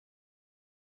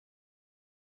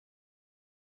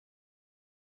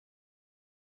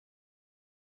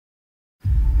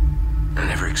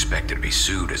expected to be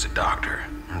sued as a doctor.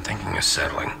 I'm thinking of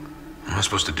settling. What am I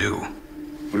supposed to do?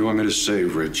 What do you want me to say,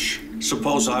 Rich?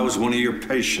 Suppose I was one of your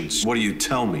patients. What do you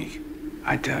tell me?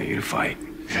 I tell you to fight.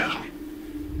 Yeah.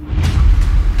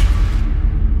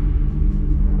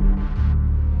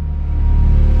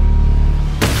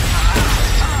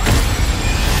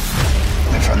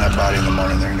 They find that body in the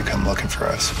morning, they're gonna come looking for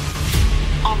us.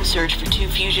 On the search for 2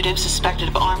 fugitives suspected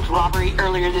of armed robbery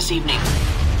earlier this evening.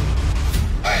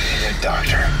 I need a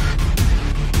doctor.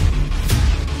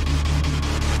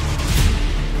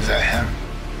 Is that him?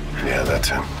 Yeah, that's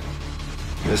him.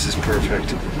 This is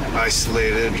perfect.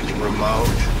 Isolated, remote.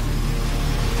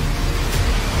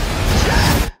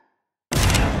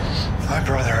 My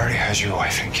brother already has your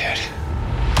wife and kid.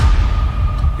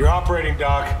 You're operating,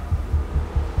 Doc.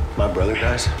 My brother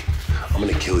dies, I'm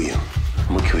gonna kill you.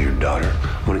 I'm gonna kill your daughter,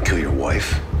 I'm gonna kill your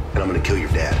wife, and I'm gonna kill your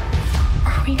dad.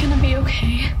 Are we gonna be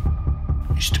okay?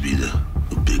 Used to be the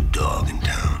big dog in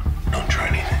town. Don't try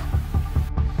anything.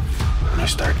 When I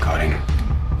start cutting,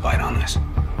 fight on this.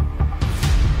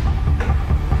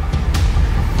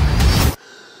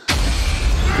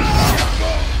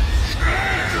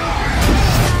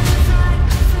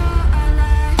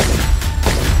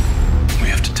 We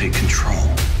have to take control.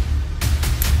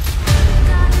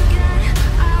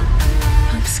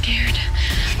 I'm scared.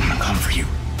 I'm gonna come for you.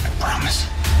 I promise.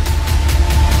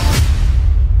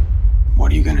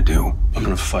 What are you gonna do? I'm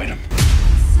gonna fight him.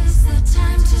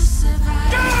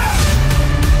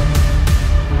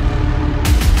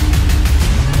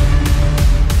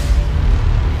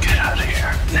 Get out of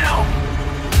here now.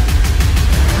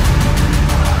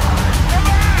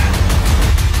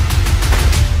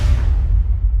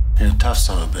 You're a tough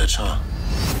son of a bitch, huh?